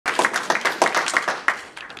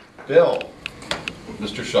Bill,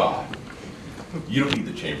 Mr. Shaw, you don't need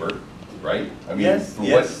the chamber, right? I mean,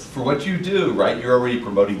 for what you do, right, you're already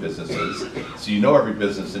promoting businesses, so you know every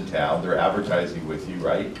business in town, they're advertising with you,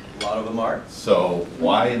 right? A lot of them are. So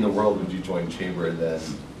why in the world would you join chamber and then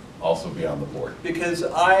also be on the board? Because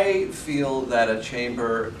I feel that a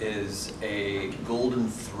chamber is a golden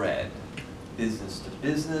thread, business to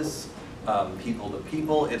business, people to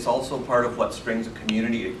people. It's also part of what strings a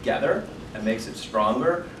community together and makes it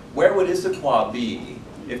stronger. Where would Issaquah be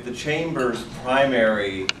if the chamber's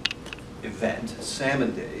primary event,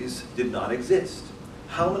 Salmon Days, did not exist?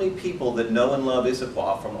 How many people that know and love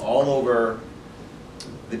Issaquah from all over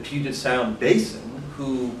the Puget Sound Basin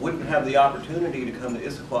who wouldn't have the opportunity to come to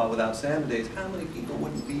Issaquah without Salmon Days, how many people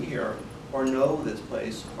wouldn't be here or know this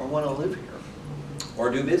place or want to live here or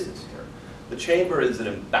do business here? The chamber is an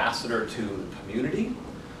ambassador to the community.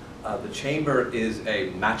 The chamber is a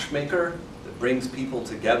matchmaker that brings people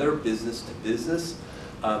together, business to business.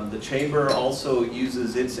 The chamber also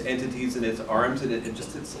uses its entities and its arms and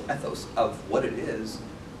just its ethos of what it is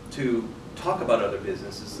to talk about other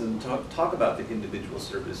businesses and talk about the individual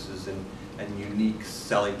services and unique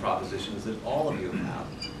selling propositions that all of you have.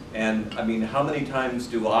 And I mean, how many times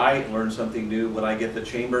do I learn something new when I get the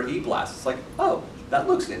chamber e-blast? It's like, oh, that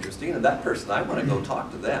looks interesting, and that person, I want to go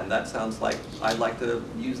talk to them. That sounds like I'd like to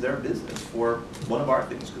use their business for one of our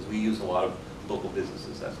things, because we use a lot of local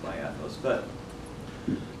businesses. That's my ethos. But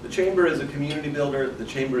the chamber is a community builder, the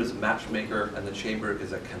chamber is a matchmaker, and the chamber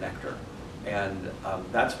is a connector. And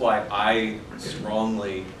that's why I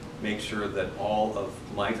strongly make sure that all of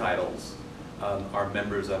my titles are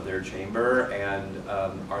members of their chamber and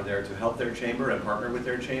are there to help their chamber and partner with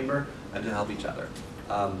their chamber and to help each other.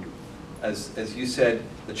 As you said,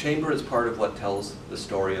 the chamber is part of what tells the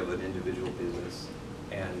story of an individual business.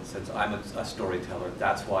 And since I'm a storyteller,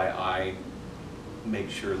 that's why I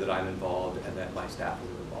make sure that I'm involved and that my staff is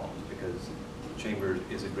involved, because the chamber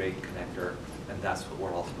is a great connector, and that's what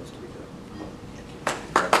we're all supposed to be doing.